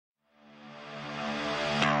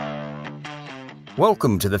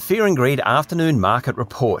Welcome to the Fear and Greed Afternoon Market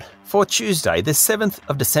Report for Tuesday, the 7th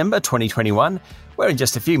of December 2021, where in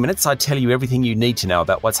just a few minutes I tell you everything you need to know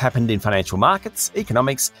about what's happened in financial markets,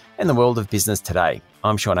 economics and the world of business today.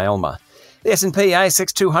 I'm Sean Aylmer. The S&P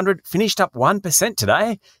ASX 200 finished up 1%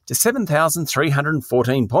 today to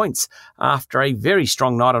 7,314 points after a very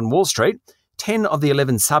strong night on Wall Street. 10 of the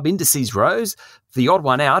 11 sub-indices rose, the odd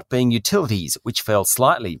one out being utilities, which fell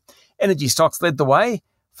slightly. Energy stocks led the way,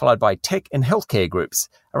 followed by tech and healthcare groups.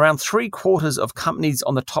 Around 3/4 of companies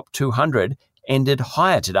on the top 200 ended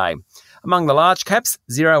higher today. Among the large caps,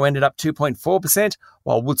 Xero ended up 2.4%,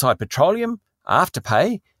 while Woodside Petroleum,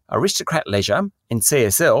 Afterpay, Aristocrat Leisure and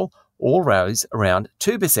CSL all rose around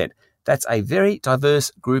 2%. That's a very diverse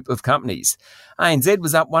group of companies. ANZ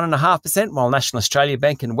was up 1.5%, while National Australia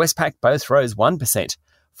Bank and Westpac both rose 1%.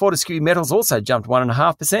 Fortescue Metals also jumped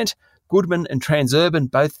 1.5%. Goodman and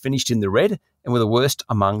Transurban both finished in the red and were the worst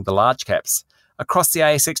among the large caps. Across the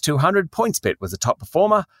ASX 200, PointsBet was the top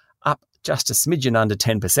performer, up just a smidgen under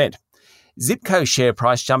 10%. Zipco's share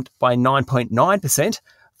price jumped by 9.9%,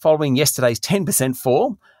 following yesterday's 10%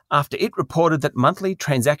 fall, after it reported that monthly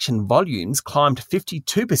transaction volumes climbed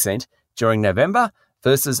 52% during November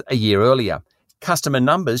versus a year earlier. Customer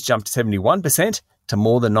numbers jumped 71% to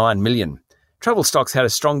more than 9 million. Travel stocks had a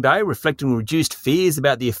strong day, reflecting reduced fears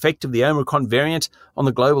about the effect of the Omicron variant on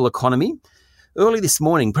the global economy. Early this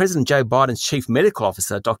morning, President Joe Biden's chief medical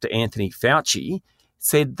officer, Dr. Anthony Fauci,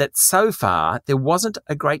 said that so far there wasn't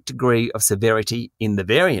a great degree of severity in the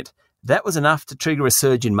variant. That was enough to trigger a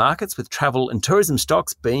surge in markets, with travel and tourism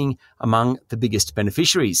stocks being among the biggest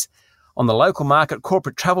beneficiaries. On the local market,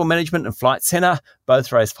 corporate travel management and Flight Centre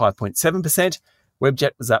both rose 5.7%.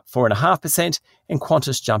 Webjet was up 4.5% and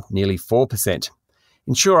Qantas jumped nearly 4%.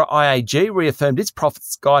 Insurer IAG reaffirmed its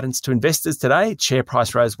profits guidance to investors today. Its share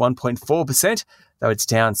price rose 1.4%, though it's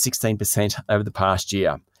down 16% over the past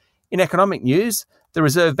year. In economic news, the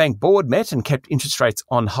Reserve Bank board met and kept interest rates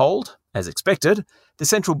on hold, as expected. The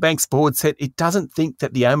central bank's board said it doesn't think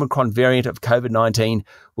that the Omicron variant of COVID-19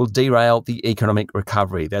 will derail the economic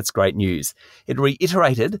recovery. That's great news. It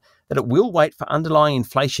reiterated that it will wait for underlying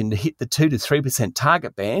inflation to hit the 2 to 3%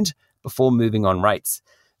 target band before moving on rates.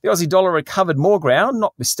 The Aussie dollar recovered more ground,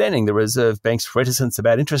 notwithstanding the Reserve Bank's reticence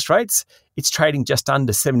about interest rates. It's trading just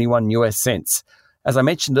under 71 US cents. As I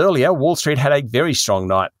mentioned earlier, Wall Street had a very strong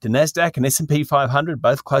night. The Nasdaq and S&P 500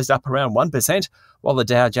 both closed up around 1%, while the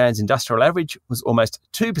Dow Jones Industrial Average was almost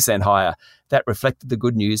 2% higher. That reflected the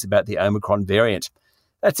good news about the Omicron variant.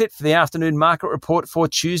 That's it for the afternoon market report for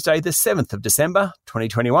Tuesday, the 7th of December,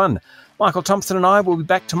 2021. Michael Thompson and I will be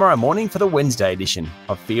back tomorrow morning for the Wednesday edition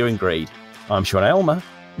of Fear and Greed. I'm Sean Aylmer.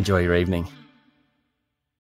 Enjoy your evening.